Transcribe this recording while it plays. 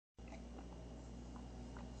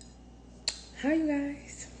Hi, you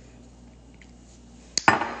guys.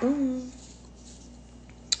 Boom.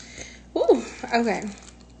 Ooh, okay.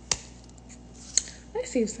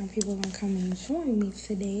 Let's see if some people gonna come and join me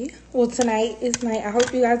today. Well, tonight is night. I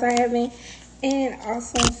hope you guys are having an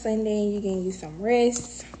awesome Sunday. You can use some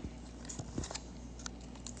rest.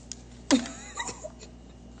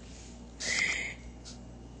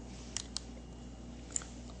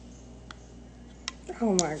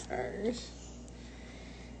 Oh my gosh.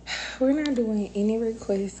 We're not doing any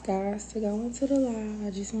requests, guys, to go into the live. I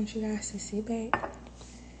just want you guys to sit back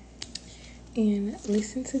and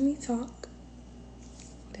listen to me talk.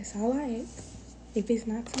 That's all I ask. If it's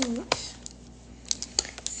not too much.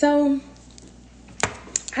 So,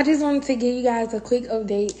 I just wanted to give you guys a quick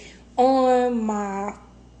update on my,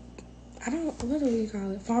 what do we call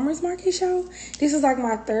it? Farmer's market show. This is like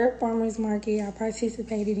my third farmer's market I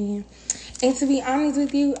participated in. And to be honest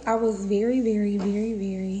with you, I was very, very, very,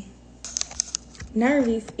 very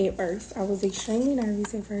nervous at first. I was extremely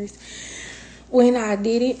nervous at first. When I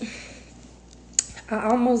did it, I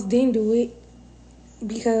almost didn't do it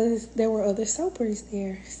because there were other soapers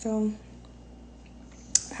there. So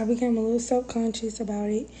I became a little self-conscious about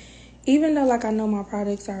it. Even though, like, I know my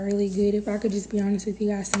products are really good, if I could just be honest with you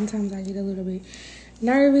guys, sometimes I get a little bit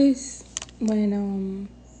nervous when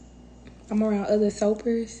I'm around other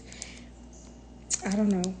soapers. I don't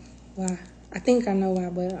know why. I think I know why,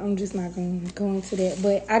 but I'm just not going to go into that.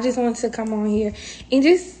 But I just wanted to come on here and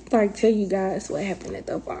just, like, tell you guys what happened at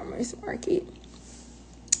the farmer's market.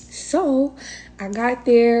 So, I got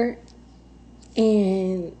there,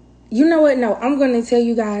 and you know what? No, I'm going to tell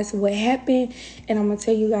you guys what happened, and I'm going to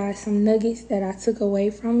tell you guys some nuggets that I took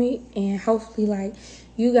away from it, and hopefully, like,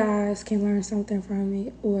 you guys can learn something from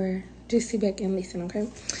it, or just sit back and listen, okay?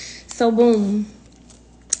 So, boom.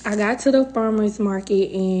 I got to the farmer's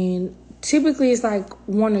market, and typically it's like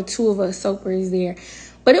one or two of us soapers there.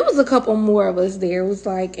 But it was a couple more of us there. It was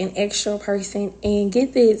like an extra person. And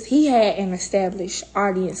get this, he had an established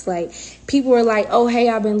audience. Like, people were like, oh, hey,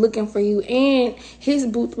 I've been looking for you. And his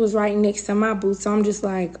booth was right next to my booth. So I'm just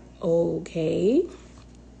like, okay.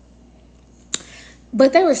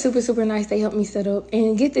 But they were super, super nice. They helped me set up.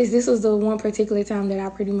 And get this was the one particular time that I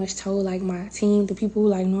pretty much told, like, my team, the people who,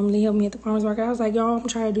 like, normally help me at the farmer's market. I was like, y'all, I'm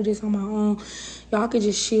trying to do this on my own. Y'all could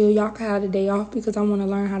just chill. Y'all could have the day off because I want to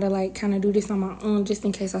learn how to, like, kind of do this on my own just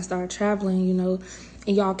in case I start traveling, you know,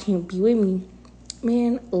 and y'all can't be with me.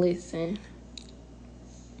 Man, listen.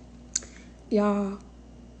 Y'all,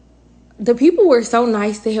 the people were so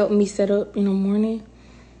nice to help me set up in the morning.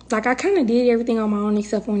 Like, I kind of did everything on my own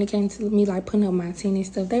except when it came to me, like, putting up my tent and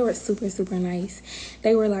stuff. They were super, super nice.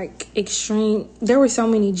 They were, like, extreme. There were so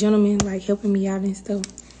many gentlemen, like, helping me out and stuff.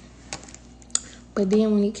 But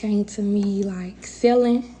then when it came to me, like,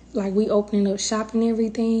 selling, like, we opening up shop and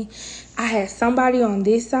everything, I had somebody on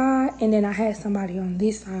this side, and then I had somebody on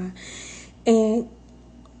this side. And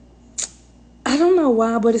I don't know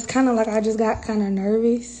why, but it's kind of like I just got kind of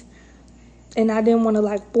nervous. And I didn't want to,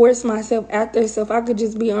 like, force myself out there. So if I could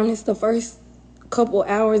just be honest, the first couple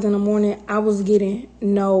hours in the morning, I was getting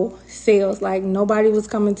no sales. Like, nobody was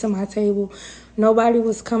coming to my table. Nobody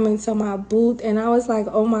was coming to my booth. And I was like,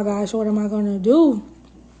 oh, my gosh, what am I going to do?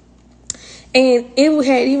 And it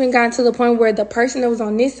had even gotten to the point where the person that was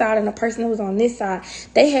on this side and the person that was on this side,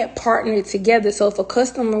 they had partnered together. So if a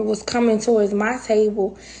customer was coming towards my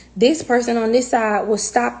table, this person on this side would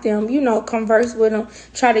stop them, you know, converse with them,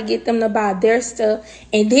 try to get them to buy their stuff.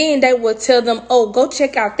 And then they would tell them, oh, go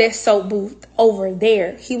check out that soap booth over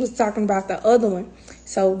there. He was talking about the other one.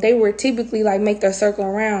 So they would typically, like, make their circle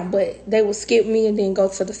around, but they would skip me and then go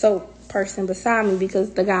to the soap person beside me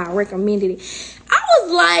because the guy recommended it. I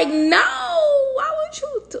was like, no, why would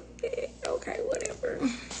you do it? Okay, whatever.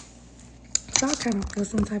 So I kind of feel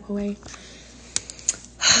some type of way.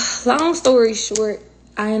 Long story short,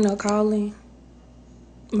 I ended up calling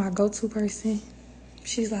my go-to person.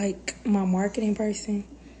 She's like my marketing person.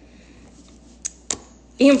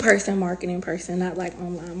 In-person marketing person, not like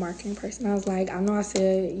online marketing person. I was like, I know I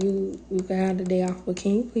said you can have the day off, but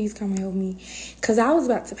can you please come and help me? Because I was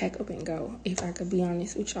about to pack up and go, if I could be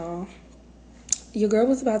honest with y'all. Your girl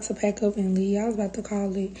was about to pack up and leave. I was about to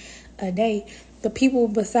call it a day. The people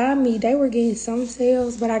beside me, they were getting some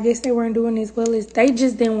sales, but I guess they weren't doing as well as they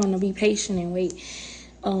just didn't want to be patient and wait.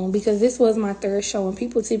 Because this was my third show, and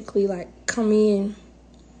people typically, like, come in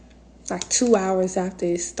like 2 hours after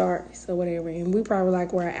it starts or whatever. And we probably,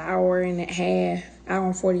 like, were an hour and a half, hour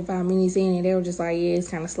and 45 minutes in, and they were just like, yeah, it's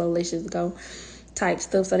kind of slow, let's just go type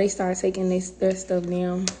stuff. So they started taking their stuff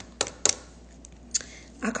down.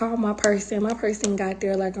 I called my person. My person got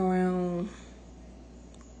there like around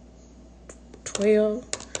 12.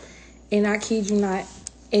 And I kid you not,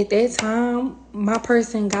 at that time, my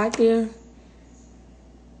person got there.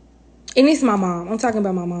 And it's my mom. I'm talking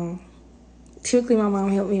about my mom. Typically, my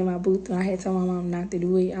mom helped me in my booth, and I had to tell my mom not to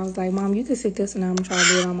do it. I was like, Mom, you can sit this one out. I'm going to try to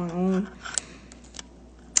do it on my own.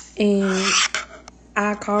 And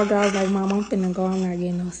I called her. I was like, Mom, I'm finna go. I'm not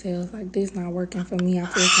getting no sales. Like, this not working for me. I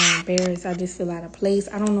feel so embarrassed. I just feel out of place.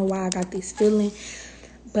 I don't know why I got this feeling,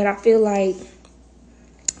 but I feel like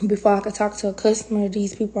before I could talk to a customer,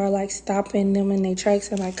 these people are like stopping them in their tracks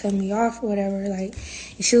and like cutting me off or whatever. Like,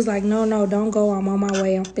 and she was like, no, don't go. I'm on my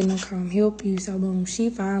way. I'm finna come help you. So boom, she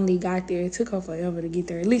finally got there. It took her forever to get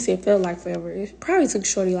there. At least it felt like forever. It probably took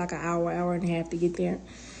Shorty like an hour and a half to get there.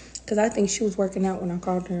 Because I think she was working out when I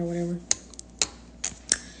called her or whatever.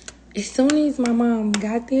 As soon as my mom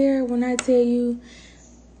got there, when I tell you,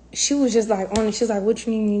 she was just like on it. She was like, what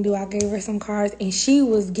you need me to do? I gave her some cards, and she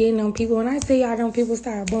was getting them people. When I tell y'all, them people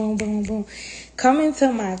started boom, boom, boom, coming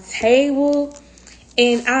to my table.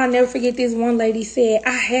 And I'll never forget, this one lady said,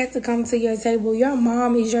 I had to come to your table. Your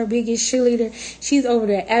mom is your biggest cheerleader. She's over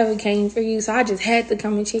there advocating for you. So I just had to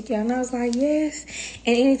come and check you out. And I was like, yes.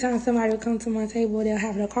 And anytime somebody would come to my table, they'll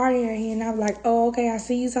have the card in their hand. And I was like, oh, okay, I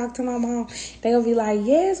see you talk to my mom. They'll be like,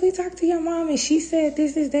 yes, we talked to your mom. And she said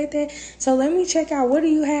this, that. So let me check out. What do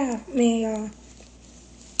you have? Man, y'all,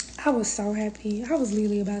 I was so happy. I was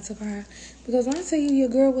literally about to cry. Because when I tell you your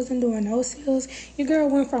girl wasn't doing no sales, your girl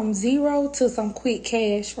went from 0 to some quick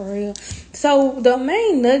cash for real. So the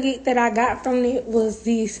main nugget that I got from it was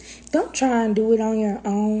this: don't try and do it on your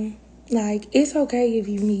own. Like, it's okay if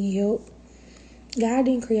you need help. God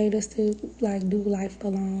didn't create us to like do life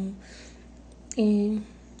alone. And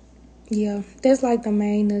yeah, that's like the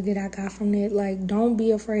main nugget I got from it. Like, don't be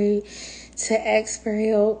afraid to ask for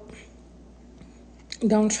help.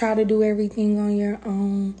 Don't try to do everything on your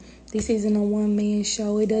own. This isn't a one-man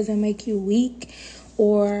show. It doesn't make you weak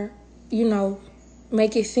or,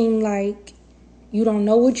 make it seem like you don't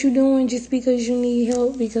know what you're doing just because you need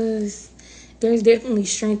help, because there's definitely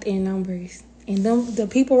strength in numbers. And the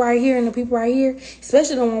people right here and the people right here,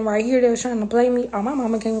 especially the one right here that was trying to play me. Oh, my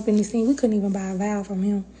mama came up in the scene. We couldn't even buy a vowel from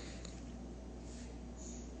him.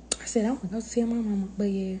 I said, I'm going to go see my mama. But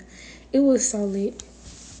yeah, it was so lit.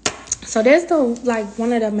 So that's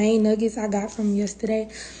one of the main nuggets I got from yesterday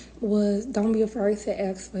was don't be afraid to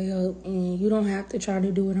ask for help, and you don't have to try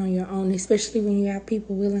to do it on your own, especially when you have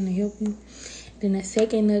people willing to help you. Then the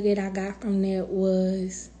second nugget I got from that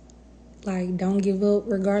was like, don't give up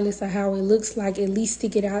regardless of how it looks like. At least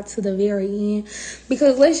stick it out to the very end,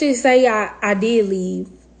 because let's just say I did leave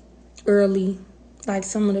early, like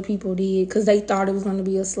some of the people did, because they thought it was going to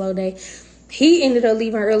be a slow day. He ended up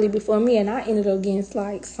leaving early before me, and I ended up getting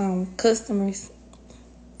like some customers,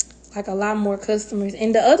 like a lot more customers.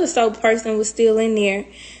 And the other soap person was still in there,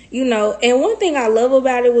 And one thing I love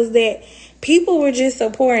about it was that people were just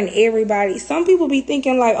supporting everybody. Some people be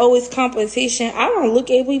thinking like, oh, it's competition. I don't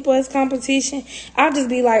look at people as competition. I'll just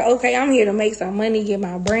be like, okay, I'm here to make some money, get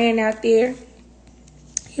my brand out there,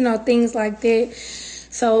 things like that.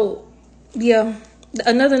 So, yeah,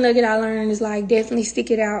 another nugget I learned is like, definitely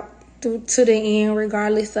stick it out to the end,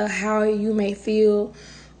 regardless of how you may feel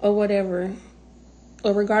or whatever,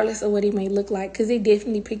 or regardless of what it may look like, because it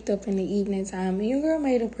definitely picked up in the evening time. And your girl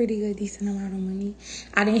made a pretty good, decent amount of money.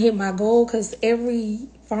 I didn't hit my goal, because every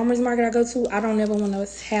farmer's market I go to, I don't ever want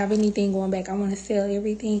to have anything going back. I want to sell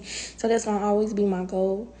everything. So that's going to always be my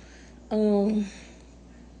goal.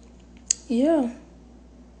 Yeah.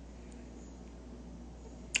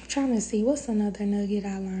 I'm trying to see, what's another nugget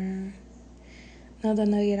I learned? Another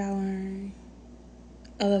nugget I learned,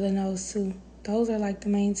 other than those two. Those are like the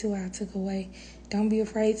main two I took away. Don't be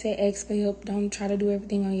afraid to ask for help. Don't try to do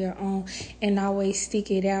everything on your own. And always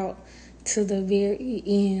stick it out to the very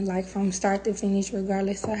end, like from start to finish,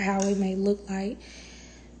 regardless of how it may look like.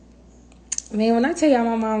 Man, when I tell y'all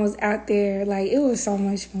my mom was out there, like, it was so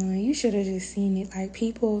much fun. You should have just seen it. Like,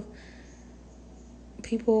 people,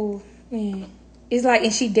 man. It's like,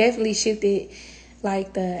 and she definitely shifted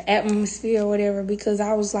like the atmosphere or whatever, because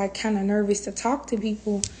I was like kind of nervous to talk to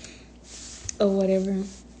people or whatever.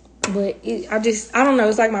 But I don't know,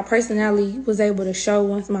 it's like my personality was able to show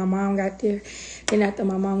once my mom got there. Then after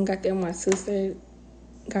my mom got there, my sister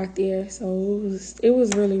got there. So it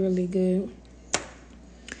was really, really good.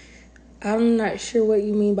 I'm not sure what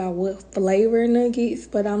you mean by what flavor nuggets,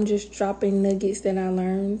 but I'm just dropping nuggets that I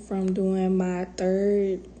learned from doing my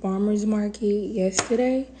third farmer's market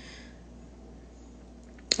yesterday.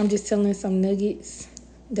 I'm just telling some nuggets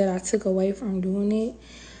that I took away from doing it,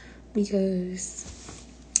 because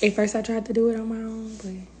at first I tried to do it on my own,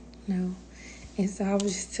 but no. And so I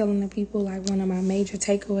was just telling the people, like, one of my major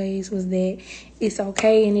takeaways was that it's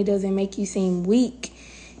okay and it doesn't make you seem weak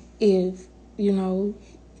if, you know,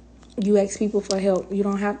 you ask people for help. You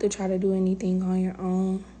don't have to try to do anything on your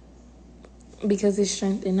own because it's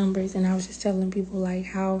strength in numbers. And I was just telling people, like,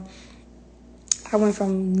 how I went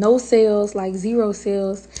from no sales, like 0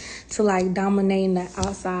 sales, to like dominating the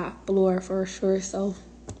outside floor for sure. So,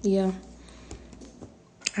 yeah,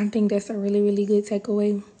 I think that's a really, really good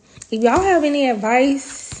takeaway. If y'all have any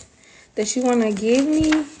advice that you want to give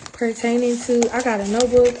me pertaining to, I got a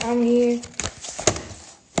notebook. I'm here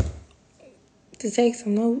to take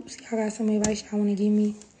some notes. Y'all got some advice y'all want to give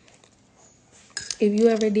me? If you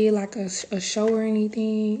ever did like a show or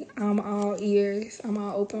anything, I'm all ears. I'm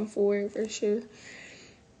all open for it for sure.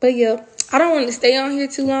 But yeah, I don't want to stay on here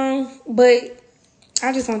too long, but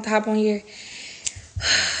I just want to hop on here.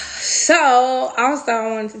 So, also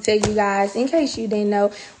I wanted to tell you guys, in case you didn't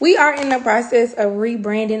know, we are in the process of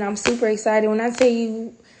rebranding. I'm super excited. When I tell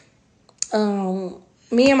you,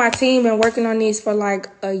 me and my team been working on this for like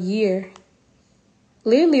a year.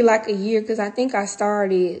 Literally like a year, because I think I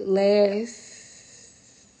started last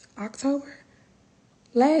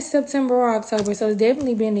September or October. So it's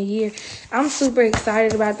definitely been a year. I'm super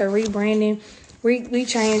excited about the rebranding. We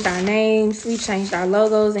changed our names. We changed our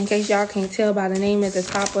logos. In case y'all can't tell by the name at the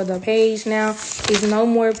top of the page now, it's no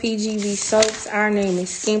more PGV Soaps. Our name is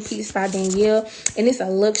Skin Peace by Danielle. And it's a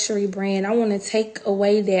luxury brand. I want to take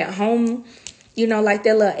away that home, you know, like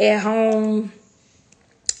that little at-home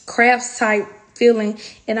crafts type feeling,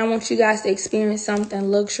 and I want you guys to experience something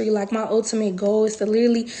luxury. Like, my ultimate goal is to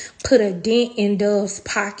literally put a dent in Dove's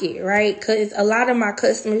pocket, right? Because a lot of my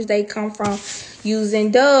customers, they come from using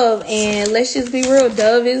Dove, and let's just be real,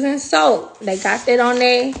 Dove isn't soap. They got that on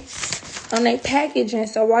their packaging.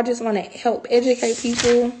 So I just want to help educate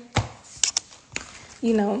people,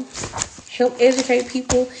 you know,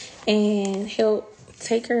 and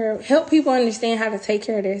help people understand how to take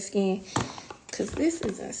care of their skin. Because this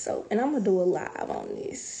isn't soap. And I'm going to do a live on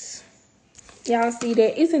this. Y'all see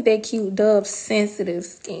that? Isn't that cute? Dove Sensitive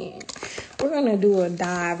Skin. We're going to do a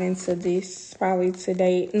dive into this probably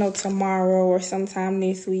tomorrow or sometime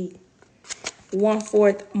this week.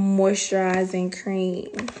 1/4 moisturizing cream.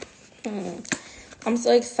 I'm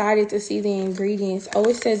so excited to see the ingredients. Oh,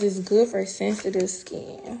 it says it's good for sensitive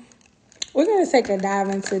skin. We're going to take a dive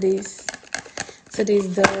into this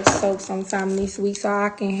Dove soap sometime this week, so I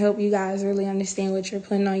can help you guys really understand what you're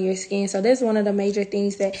putting on your skin. So that's one of the major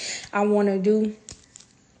things that I want to do,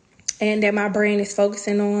 and that my brand is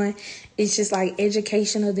focusing on. It's just like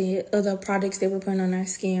education of the other products that we're putting on our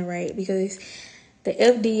skin, right? Because the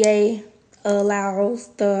FDA allows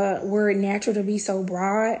the word natural to be so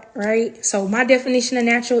broad, right? So my definition of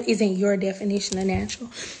natural isn't your definition of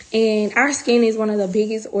natural. And our skin is one of the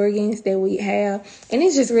biggest organs that we have, and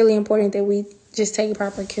it's just really important that we just take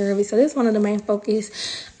proper care of it. So that's one of the main focus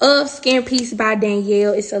of Skin Peace by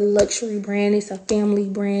Danielle. It's a luxury brand. It's a family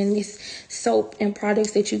brand. It's soap and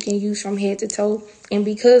products that you can use from head to toe. And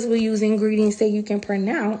because we use ingredients that you can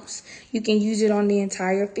pronounce, you can use it on the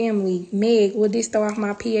entire family. Meg, will this throw off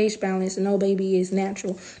my pH balance? No, baby, it's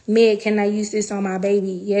natural. Meg, can I use this on my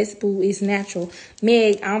baby? Yes, boo, it's natural.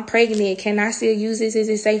 Meg, I'm pregnant. Can I still use this? Is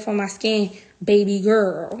it safe on my skin? Baby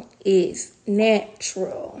girl, it's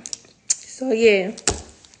natural. So, yeah,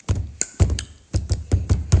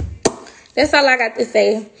 that's all I got to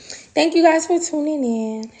say. Thank you guys for tuning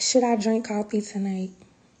in. Should I drink coffee tonight?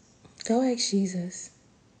 Go ask Jesus.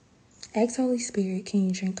 Ask Holy Spirit, can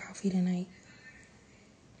you drink coffee tonight?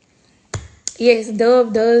 Yes,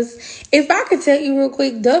 Dove does. If I could tell you real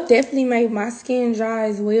quick, Dove definitely made my skin dry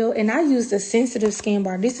as well. And I used a sensitive skin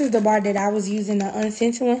bar. This is the bar that I was using, the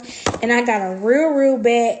unscented one. And I got a real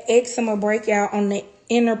bad eczema breakout on the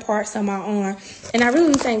inner parts of my arm. And I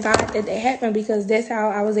really thank God that happened, because that's how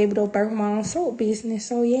I was able to birth my own soap business.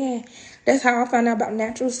 So, yeah, that's how I found out about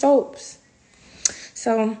natural soaps.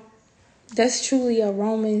 So, that's truly a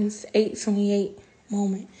Romans 8:28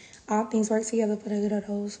 moment. All things work together for the good of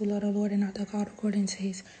those who love the Lord and are called according to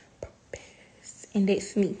his purpose. And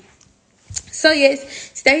that's me. So, yes,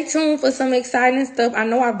 stay tuned for some exciting stuff. I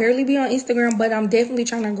know I barely be on Instagram, but I'm definitely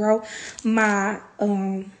trying to grow my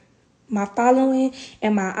my following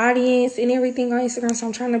and my audience and everything on Instagram. So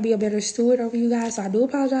I'm trying to be a better steward over you guys. So I do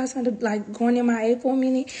apologize for going in my A for a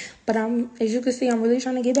minute. But as you can see, I'm really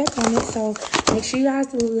trying to get back on it. So make sure you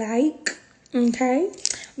guys like, okay?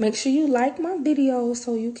 Make sure you like my videos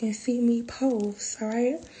so you can see me post, all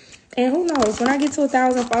right? And who knows, when I get to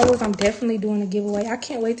 1,000 followers, I'm definitely doing a giveaway. I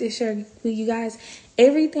can't wait to share with you guys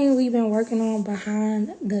everything we've been working on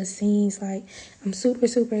behind the scenes. Like, I'm super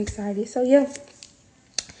excited. So, yeah.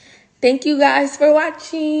 Thank you guys for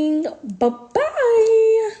watching.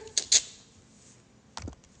 Bye-bye.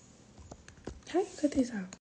 How you cut this out?